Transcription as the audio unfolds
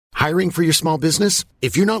Hiring for your small business?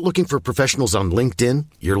 If you're not looking for professionals on LinkedIn,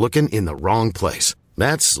 you're looking in the wrong place.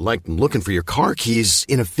 That's like looking for your car keys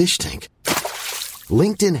in a fish tank.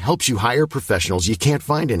 LinkedIn helps you hire professionals you can't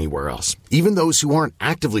find anywhere else, even those who aren't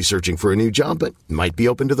actively searching for a new job but might be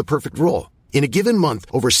open to the perfect role. In a given month,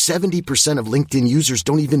 over 70% of LinkedIn users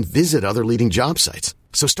don't even visit other leading job sites.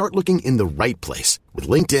 So start looking in the right place. With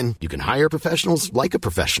LinkedIn, you can hire professionals like a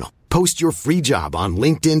professional. Post your free job on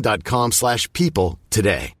linkedin.com/people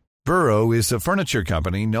today. Burrow is a furniture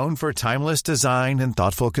company known for timeless design and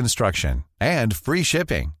thoughtful construction, and free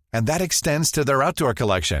shipping, and that extends to their outdoor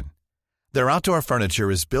collection. Their outdoor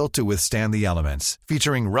furniture is built to withstand the elements,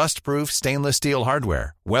 featuring rust-proof stainless steel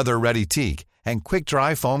hardware, weather-ready teak, and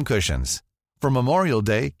quick-dry foam cushions. For Memorial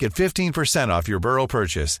Day, get 15% off your Burrow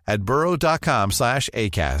purchase at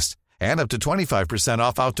burrow.com/acast, and up to 25%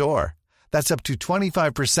 off outdoor. That's up to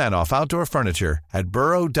 25% off outdoor furniture at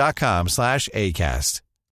burrow.com/acast.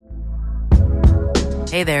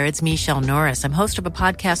 Hey there, it's Michelle Norris. I'm host of a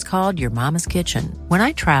podcast called Your Mama's Kitchen. When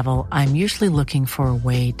I travel, I'm usually looking for a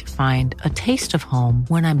way to find a taste of home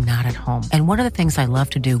when I'm not at home. And one of the things I love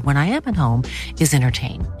to do when I am at home is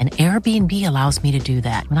entertain. And Airbnb allows me to do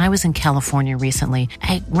that. When I was in California recently,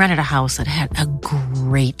 I rented a house that had a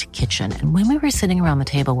great kitchen. And when we were sitting around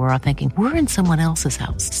the table, we were all thinking, we're in someone else's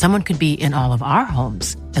house. Someone could be in all of our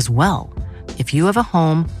homes as well. If you have a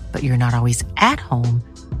home, but you're not always at home,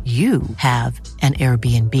 you have an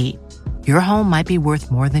Airbnb. Your home might be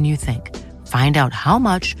worth more than you think. Find out how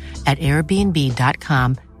much at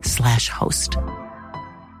airbnb.com/host.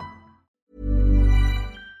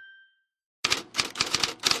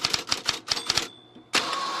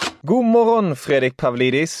 God morgon Fredrik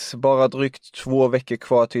Pavlidis. Bara drygt 2 veckor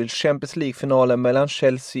kvar till Champions League-finalen mellan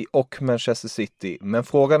Chelsea och Manchester City. Men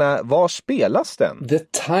frågan är, var spelas den? The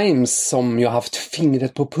Times, som ju har haft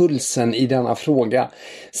fingret på pulsen i denna fråga,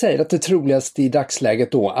 säger att det troligaste i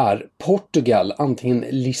dagsläget då är Portugal, antingen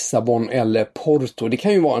Lissabon eller Porto. Det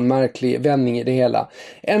kan ju vara en märklig vändning i det hela.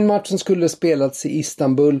 En match som skulle spelats i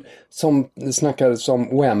Istanbul, som snackades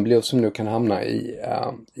om Wembley och som nu kan hamna i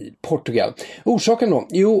Portugal. Orsaken då?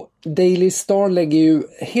 Jo, Daily Star lägger ju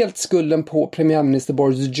helt skulden på premiärminister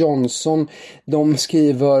Boris Johnson. De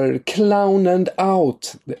skriver clown and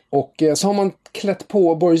out. Och så har man klätt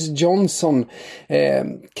på Boris Johnson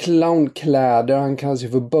clownkläder. Han kallas ju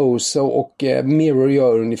för Bozo och Mirror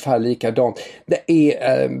gör ungefär likadant. Det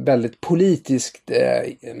är väldigt politisk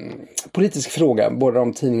fråga. Båda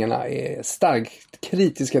de tidningarna är starkt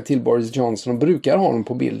kritiska till Boris Johnson och brukar ha honom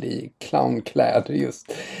på bild i clownkläder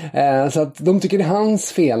just. Så att de tycker det är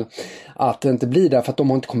hans fel att det inte blir där, för att de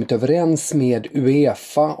har inte kommit överens med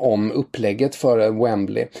UEFA om upplägget för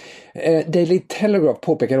Wembley. Daily Telegraph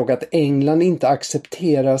påpekar dock att England inte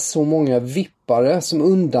accepterar så många vippare som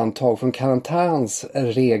undantag från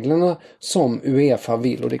karantänsreglerna som UEFA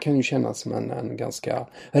vill, och det kan ju kännas som en ganska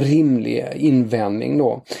rimlig invändning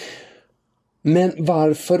då. Men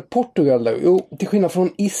varför Portugal då? Jo, till skillnad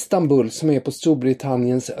från Istanbul som är på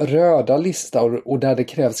Storbritanniens röda lista och där det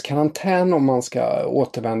krävs karantän om man ska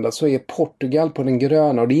återvända, så är Portugal på den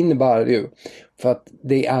gröna, och det innebär ju, för att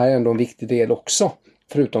det är ändå en viktig del också,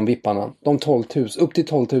 förutom vipparna, de 12 000, upp till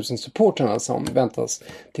 12 000 supporterna som väntas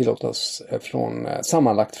tillåtas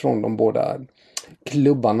sammanlagt från de båda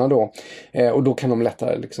klubbarna då. Och då kan de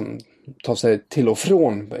lättare liksom ta sig till och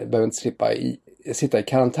från, behöver inte sitta i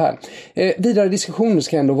karantän. Vidare diskussioner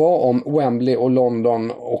ska ändå vara om Wembley och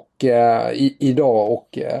London och idag,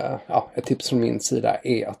 och ett tips från min sida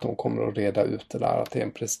är att de kommer att reda ut det där, att det är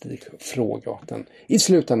en prestigefråga och att den i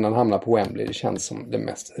slutändan hamnar på Wembley. Det känns som det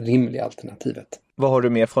mest rimliga alternativet. Vad har du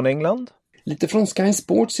med från England? Lite från Sky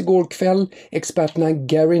Sports igår kväll. Experterna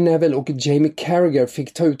Gary Neville och Jamie Carragher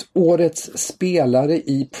fick ta ut årets spelare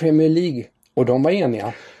i Premier League, och de var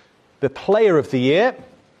eniga. The player of the year,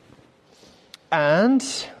 and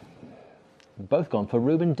both gone for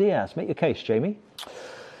Ruben Diaz. Make your case, Jamie.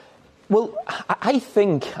 Well, I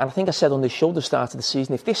think, and I think I said on the show at the start of the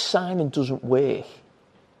season, if this signing doesn't work,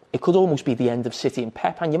 it could almost be the end of City and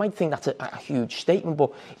Pep. And you might think that's a huge statement, but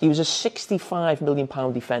he was a £65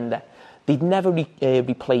 million defender. They'd never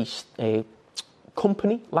replaced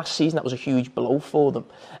Company last season. That was a huge blow for them.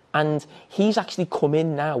 And he's actually come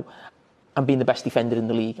in now and been the best defender in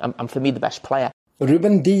the league. And for me, the best player.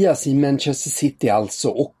 Ruben Diaz i Manchester City alltså,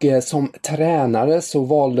 och som tränare så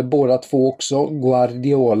valde båda två också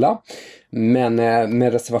Guardiola, men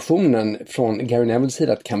med reservationen från Gary Nevilles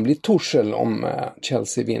sida att det kan bli Tuchel om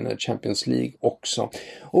Chelsea vinner Champions League också.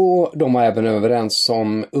 Och de var även överens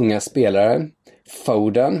om unga spelare,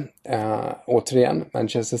 Foden, återigen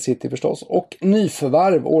Manchester City förstås, och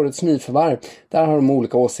nyförvärv, årets nyförvärv, där har de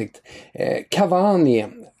olika åsikt. Cavani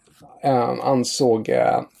ansåg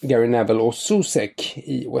Gary Neville, och Susek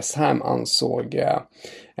i West Ham ansåg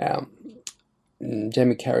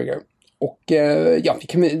Jamie Carragher. Och vi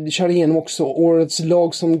kan köra igenom också årets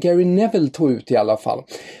lag som Gary Neville tog ut i alla fall.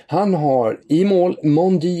 Han har i mål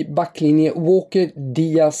Mondi, backlinje Walker,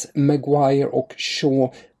 Diaz, Maguire och Shaw,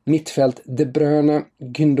 mittfält De Bruyne,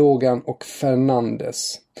 Gündogan och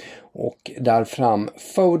Fernandes. Och där fram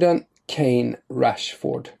Foden, Kane,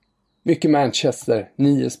 Rashford. Mycket Manchester,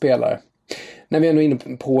 9 spelare. När vi ändå är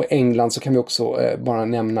inne på England så kan vi också bara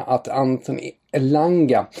nämna att Anthony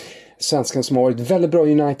Elanga, svensken som har varit väldigt bra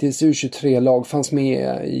i Uniteds U23-lag, fanns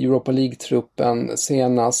med i Europa League-truppen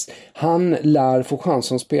senast. Han lär få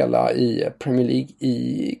chansen att spela i Premier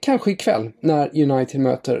League kanske ikväll när United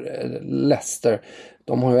möter Leicester.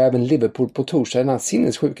 De har ju även Liverpool på torsdag, den här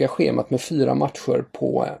sinnessjuka schemat med 4 matcher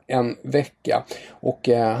på en vecka. Och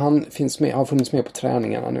han har funnits med på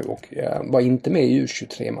träningarna nu och var inte med i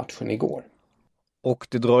U23-matchen igår. Och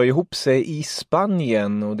det drar ihop sig i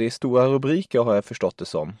Spanien och det är stora rubriker har jag förstått det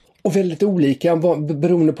som. Och väldigt olika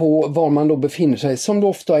beroende på var man då befinner sig, som det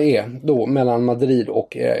ofta är då mellan Madrid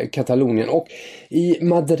och Katalonien. Och i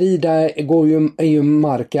Madrid där är ju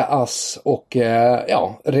Marca As och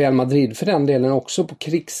Real Madrid för den delen också på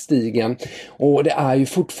krigsstigen. Och det är ju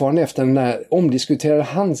fortfarande efter den där omdiskuterade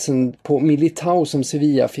Hansen på Militao som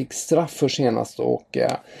Sevilla fick straff för senast och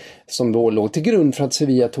som då låg till grund för att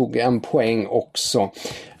Sevilla tog en poäng också.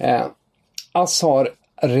 As har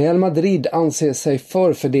Real Madrid anser sig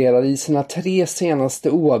förfördelade i sina 3 senaste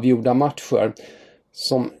oavgjorda matcher.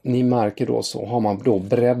 Som ni märker då så har man då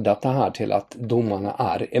breddat det här till att domarna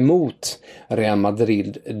är emot Real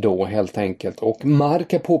Madrid då helt enkelt. Och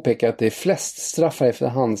Marca påpekar att det är flest straffar efter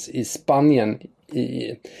hands i Spanien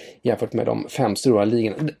jämfört med de 5 stora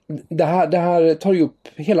ligorna. Det här tar ju upp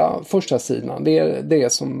hela första sidan. Det är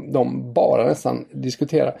det som de bara nästan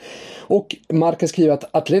diskuterar. Och Marca skriver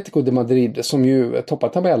att Atletico de Madrid, som ju toppar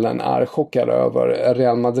tabellen, är chockade över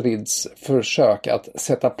Real Madrids försök att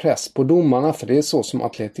sätta press på domarna, för det är så som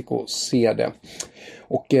Atletico ser det.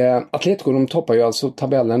 Och Atletico, de toppar ju alltså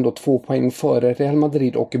tabellen då 2 poäng före Real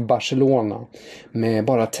Madrid och Barcelona med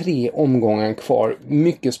bara 3 omgångar kvar.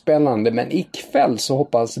 Mycket spännande, men ikväll så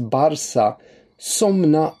hoppas Barca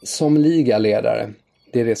somna som ligaledare.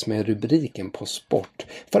 Det är det som är rubriken på sport.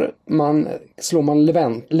 För slår man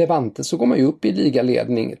Levante så går man ju upp i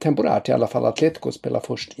ligaledning temporärt i alla fall. Atletico spelar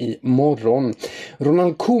först i morgon.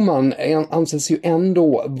 Ronald Koeman anses ju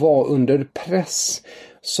ändå vara under press.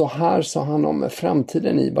 Så här sa han om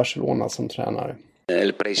framtiden i Barcelona som tränare.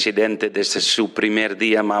 El presidente desde su primer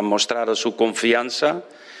día me ha mostrado su confianza.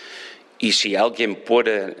 Y si alguien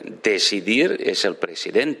puede decidir es el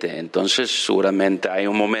presidente. Entonces seguramente hay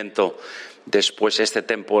un momento después de esta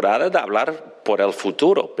temporada de hablar por el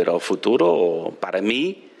futuro. Pero el futuro para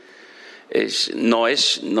mí no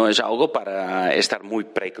es algo para estar muy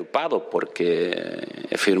preocupado. Porque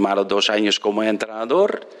he firmado 2 años como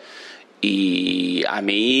entrenador. Y a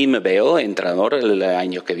mí me veo entrenador el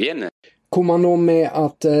año que viene. Koeman då med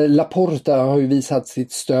att Laporta har ju visat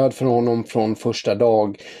sitt stöd för honom från första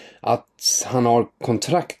dag. Att han har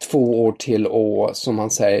kontrakt 2 år till och som han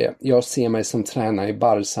säger, jag ser mig som tränare i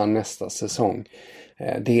Barca nästa säsong.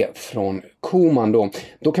 Det från Koeman då.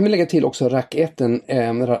 Då kan vi lägga till också RAC 1, den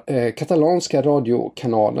katalanska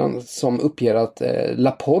radiokanalen som uppger att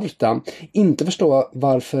Laporta inte förstår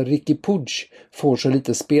varför Riqui Puig får så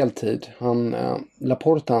lite speltid.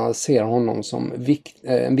 Laporta ser honom som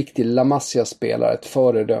en viktig La Masia-spelare, ett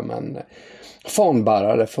föredöme, en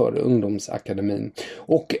fanbärare för ungdomsakademin.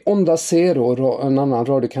 Och Onda Cero, en annan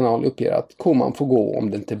radiokanal, uppger att Koeman får gå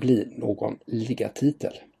om det inte blir någon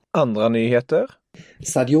ligatitel. Andra nyheter?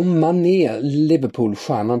 Sadio Mané,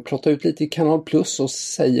 Liverpool-stjärnan, pratar ut lite i Kanal Plus och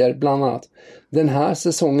säger bland annat: den här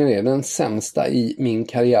säsongen är den sämsta i min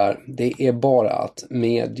karriär. Det är bara att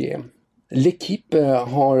medge. L'Equipe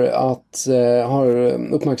har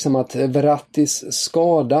uppmärksammat Verrattis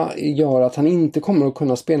skada gör att han inte kommer att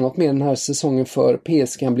kunna spela något mer den här säsongen för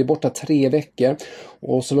PSG. Han blir borta 3 veckor.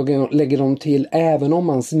 Och så lägger de till, även om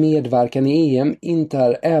hans medverkan i EM inte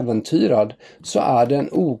är äventyrad så är den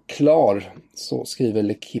oklar. Så skriver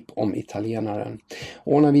L'Equipe om italienaren.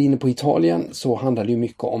 Och när vi är inne på Italien så handlar det ju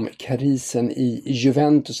mycket om krisen i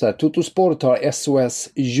Juventus. Tutto Sport har SOS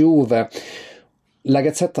Juve. La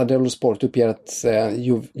Gazzetta dello Sport uppger att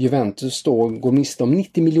Juventus då går miste om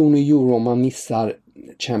 90 miljoner euro om man missar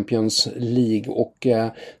Champions League, och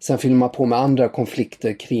sen fyller man på med andra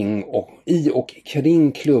konflikter i och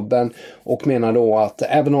kring klubben, och menar då att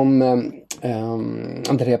även om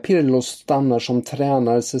Andrea Pirlo stannar som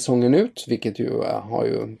tränare säsongen ut, vilket ju har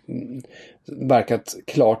ju verkat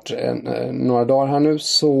klart några dagar här nu,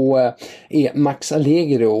 så är Max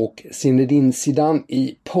Allegri och Zinedine Zidane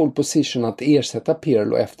i pole position att ersätta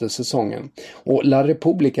Pirlo efter säsongen. Och La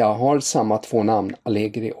Repubblica har samma 2 namn,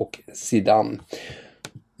 Allegri och Zidane.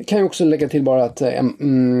 Jag kan ju också lägga till bara att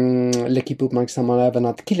L'Equipe uppmärksammar även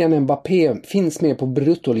att Kylian Mbappé finns med på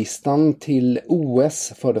bruttolistan till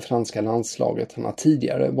OS för det franska landslaget. Han har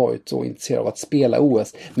tidigare varit så intresserad av att spela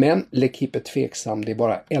OS, men L'Equipe är tveksam. Det är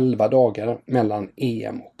bara 11 dagar mellan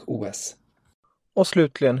EM och OS. Och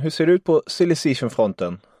slutligen, hur ser det ut på silly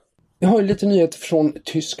season-fronten? Jag har lite nyhet från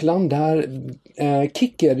Tyskland där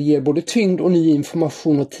Kicker ger både tyngd och ny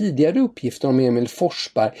information och tidigare uppgifter om Emil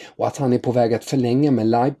Forsberg och att han är på väg att förlänga med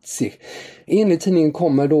Leipzig. Enligt tidningen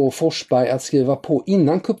kommer då Forsberg att skriva på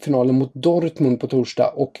innan cupfinalen mot Dortmund på torsdag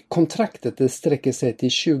och kontraktet det sträcker sig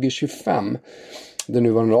till 2025. Det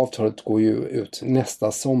nuvarande avtalet går ju ut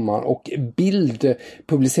nästa sommar och Bild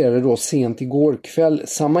publicerade då sent igår kväll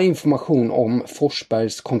samma information om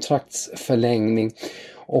Forsbergs kontraktsförlängning.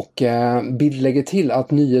 Och Bild lägger till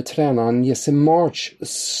att nye tränaren Jesse March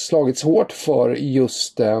slagits hårt för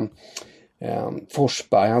just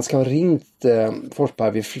Forsberg. Han ska ha ringt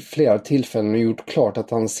Forsberg vid flera tillfällen och gjort klart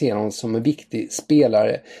att han ser honom som en viktig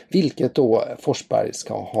spelare, vilket då Forsberg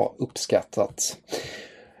ska ha uppskattat.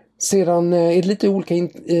 Sedan är det lite olika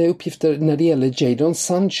uppgifter när det gäller Jadon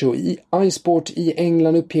Sancho. I iSport i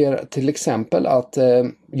England uppger till exempel att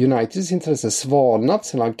Uniteds intresse svalnat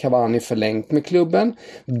sedan Cavani förlängt med klubben.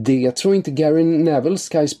 Det tror inte Gary Neville,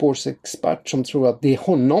 Sky Sports expert, som tror att det är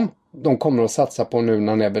honom de kommer att satsa på nu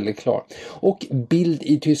när Neville är klar. Och Bild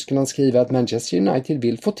i Tyskland skriver att Manchester United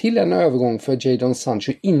vill få till en övergång för Jadon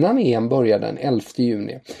Sancho innan EM börjar den 11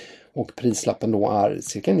 juni. Och prislappen då är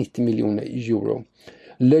cirka 90 miljoner euro.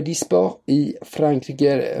 Le Disport i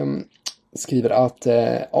Frankrike skriver att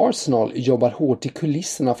Arsenal jobbar hårt i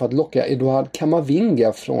kulisserna för att locka Eduard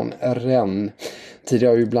Camavinga från Rennes.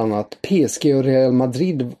 Tidigare har ju bland annat PSG och Real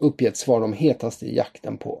Madrid uppgetts vara de hetaste i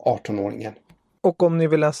jakten på 18-åringen. Och om ni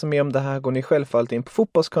vill läsa mer om det här går ni självfallet in på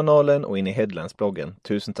Fotbollskanalen och in i Headlands-bloggen.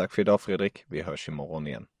 Tusen tack för idag Fredrik, vi hörs imorgon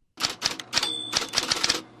igen.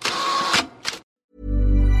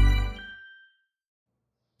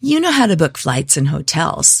 You know how to book flights and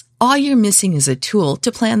hotels. All you're missing is a tool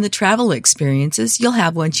to plan the travel experiences you'll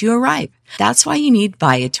have once you arrive. That's why you need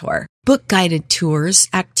Viator. Book guided tours,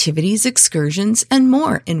 activities, excursions, and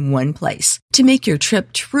more in one place to make your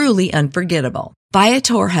trip truly unforgettable.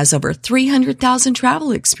 Viator has over 300,000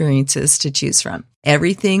 travel experiences to choose from.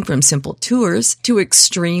 Everything from simple tours to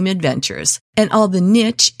extreme adventures and all the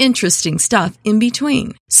niche, interesting stuff in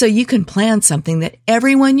between. So you can plan something that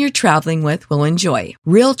everyone you're traveling with will enjoy.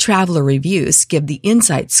 Real traveler reviews give the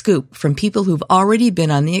inside scoop from people who've already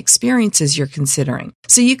been on the experiences you're considering.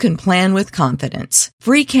 So you can plan with confidence.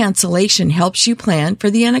 Free cancellation helps you plan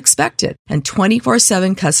for the unexpected. And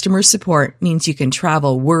 24/7 customer support means you can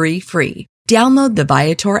travel worry-free. Download the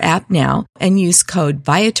Viator app now and use code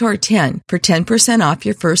Viator10 for 10% off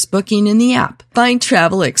your first booking in the app. Find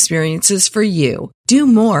travel experiences for you. Do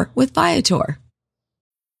more with Viator.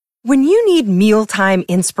 When you need mealtime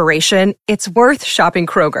inspiration, it's worth shopping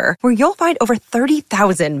Kroger, where you'll find over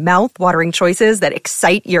 30,000 mouth-watering choices that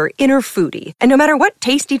excite your inner foodie. And no matter what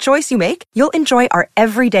tasty choice you make, you'll enjoy our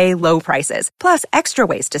everyday low prices, plus extra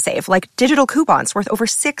ways to save, like digital coupons worth over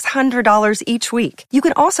 $600 each week. You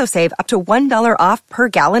can also save up to $1 off per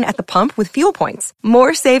gallon at the pump with fuel points.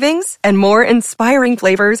 More savings and more inspiring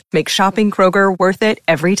flavors make shopping Kroger worth it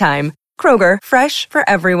every time. Kroger, fresh for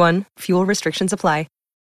everyone. Fuel restrictions apply.